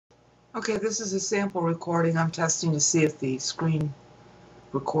Okay, this is a sample recording. I'm testing to see if the screen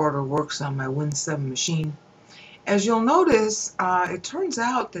recorder works on my Win 7 machine. As you'll notice, it turns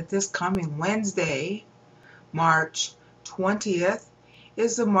out that this coming Wednesday, March 20th,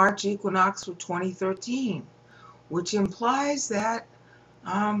 is the March equinox for 2013, which implies that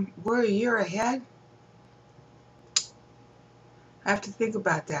we're a year ahead. I have to think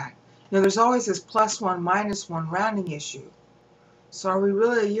about that. There's always this +1, -1 rounding issue. So are we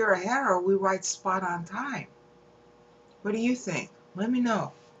really a year ahead, or are we right spot on time? What do you think? Let me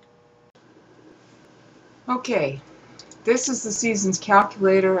know. Okay, this is the seasons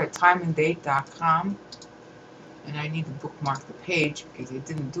calculator at timeanddate.com, and I need to bookmark the page because I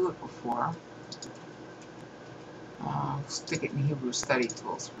didn't do it before. I'll stick it in Hebrew Study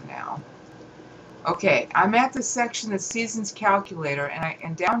Tools for now. Okay, I'm at the section that seasons calculator,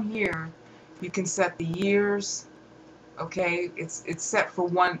 and down here you can set the years. Okay, it's set for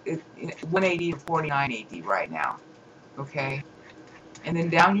 180 to 49 AD right now. Okay, and then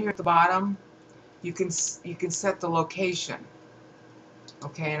down here at the bottom you can set the location.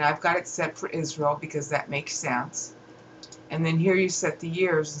 Okay, and I've got it set for Israel because that makes sense. And then here you set the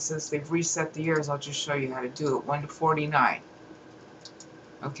years, and since they've reset the years, I'll just show you how to do it. 1 to 49.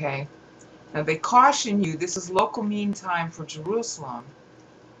 Okay, now they caution you, this is local mean time for Jerusalem,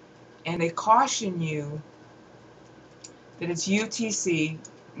 and they caution you that it's UTC,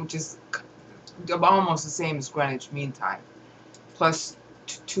 which is almost the same as Greenwich Mean Time, plus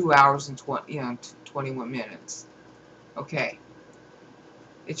 2 hours and 21 minutes. Okay,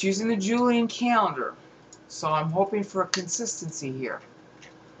 it's using the Julian calendar, so I'm hoping for a consistency here.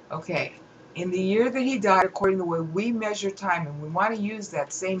 Okay, in the year that he died, according to the way we measure time, and we want to use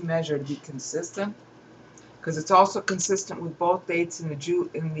that same measure to be consistent, because it's also consistent with both dates in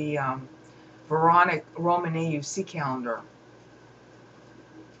the Veronic Roman AUC calendar.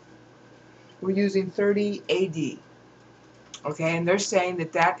 We're using 30 AD. Okay, and they're saying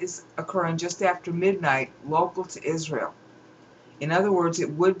that that is occurring just after midnight, local to Israel. In other words,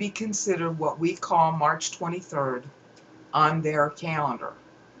 it would be considered what we call March 23rd on their calendar.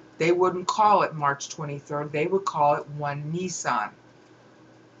 They wouldn't call it March 23rd, they would call it 1 Nisan.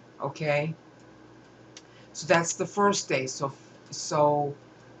 Okay? So that's the first day. So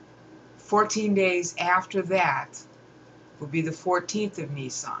 14 days after that would be the 14th of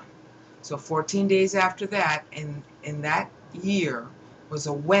Nisan. So 14 days after that, in that year, was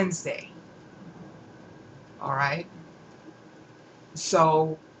a Wednesday. All right?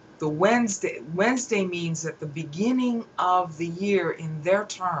 So the Wednesday means that the beginning of the year in their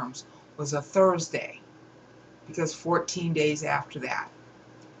terms was a Thursday, because 14 days after that.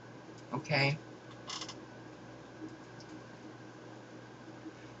 Okay?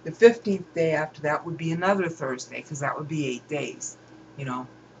 The 15th day after that would be another Thursday, because that would be 8 days,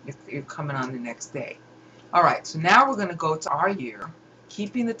 if you're coming on the next day. All right, so now we're going to go to our year,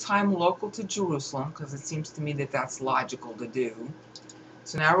 keeping the time local to Jerusalem, because it seems to me that that's logical to do.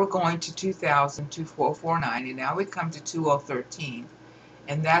 So now we're going to 2049, and now we come to 2013,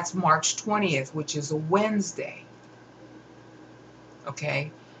 and that's March 20th, which is a Wednesday.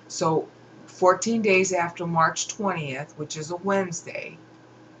 Okay, so 14 days after March 20th, which is a Wednesday,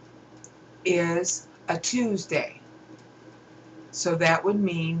 is a Tuesday. So that would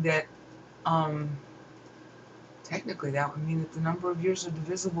mean that, technically that would mean that the number of years are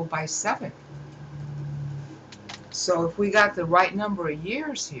divisible by 7. So if we got the right number of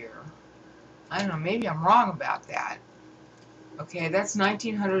years here, I don't know, maybe I'm wrong about that. Okay, that's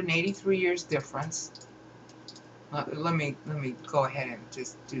 1983 years difference. Let me go ahead and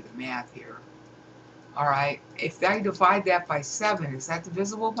just do the math here. All right, if I divide that by 7, is that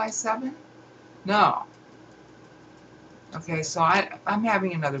divisible by 7? No. Okay, so I'm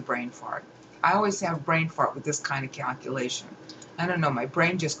having another brain fart. I always have a brain fart with this kind of calculation. I don't know, my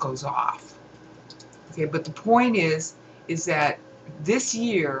brain just goes off. Okay, but the point is that this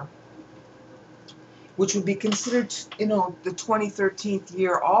year, which would be considered, the 2013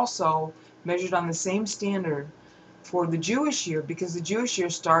 year also measured on the same standard for the Jewish year, because the Jewish year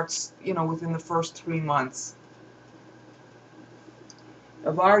starts, within the first 3 months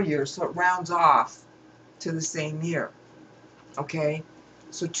of our year, so it rounds off to the same year. Okay,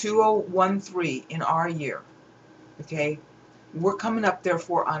 so 2013 in our year. Okay, we're coming up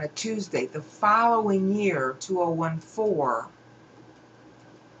therefore on a Tuesday. The following year, 2014,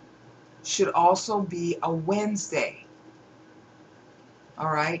 should also be a Wednesday.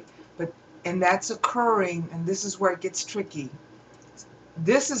 All right, and that's occurring, and this is where it gets tricky.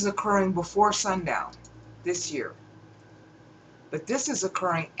 This is occurring before sundown this year, but this is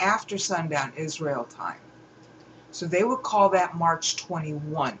occurring after sundown Israel time. So they would call that March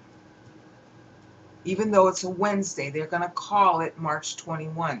 21. Even though it's a Wednesday, they're going to call it March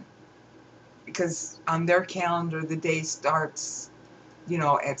 21 because on their calendar the day starts, you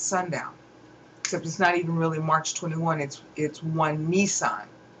know, at sundown. Except it's not even really March 21. It's 1 Nisan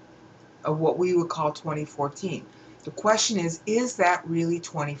of what we would call 2014. The question is that really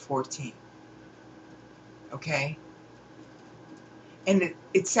 2014? Okay? And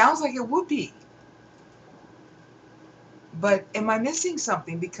it sounds like it would be. But am I missing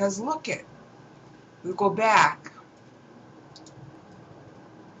something? Because look it. We go back.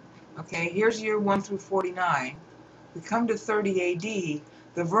 Okay, here's year 1 through 49. We come to 30 AD.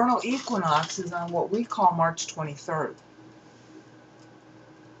 The vernal equinox is on what we call March 23rd.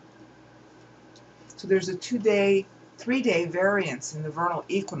 So there's a 3-day variance in the vernal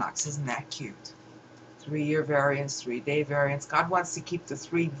equinox. Isn't that cute? 3-year variance, 3-day variance. God wants to keep the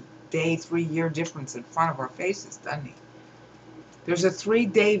 3-day, 3-year difference in front of our faces, doesn't he? There's a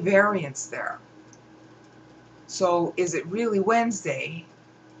 3-day variance there. So is it really Wednesday,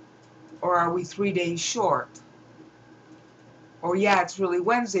 or are we 3 days short? Or yeah, it's really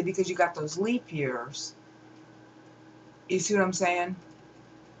Wednesday because you got those leap years. You see what I'm saying?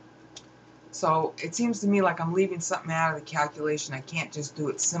 So it seems to me like I'm leaving something out of the calculation. I can't just do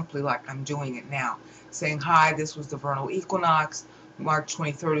it simply like I'm doing it now. Saying, hi, this was the vernal equinox. March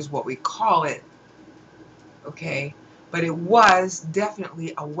 23rd is what we call it. Okay? But it was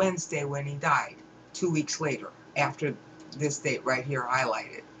definitely a Wednesday when he died. 2 weeks later, after this date right here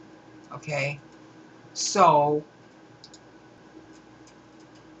highlighted. Okay? So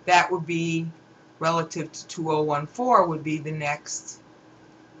that would be, relative to 2014, would be the next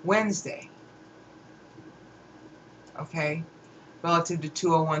Wednesday. Okay? Relative to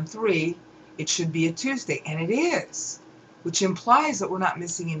 2013, it should be a Tuesday, and it is, which implies that we're not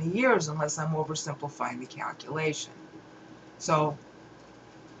missing any years unless I'm oversimplifying the calculation. So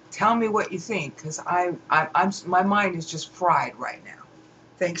tell me what you think, because my mind is just fried right now.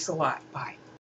 Thanks a lot. Bye.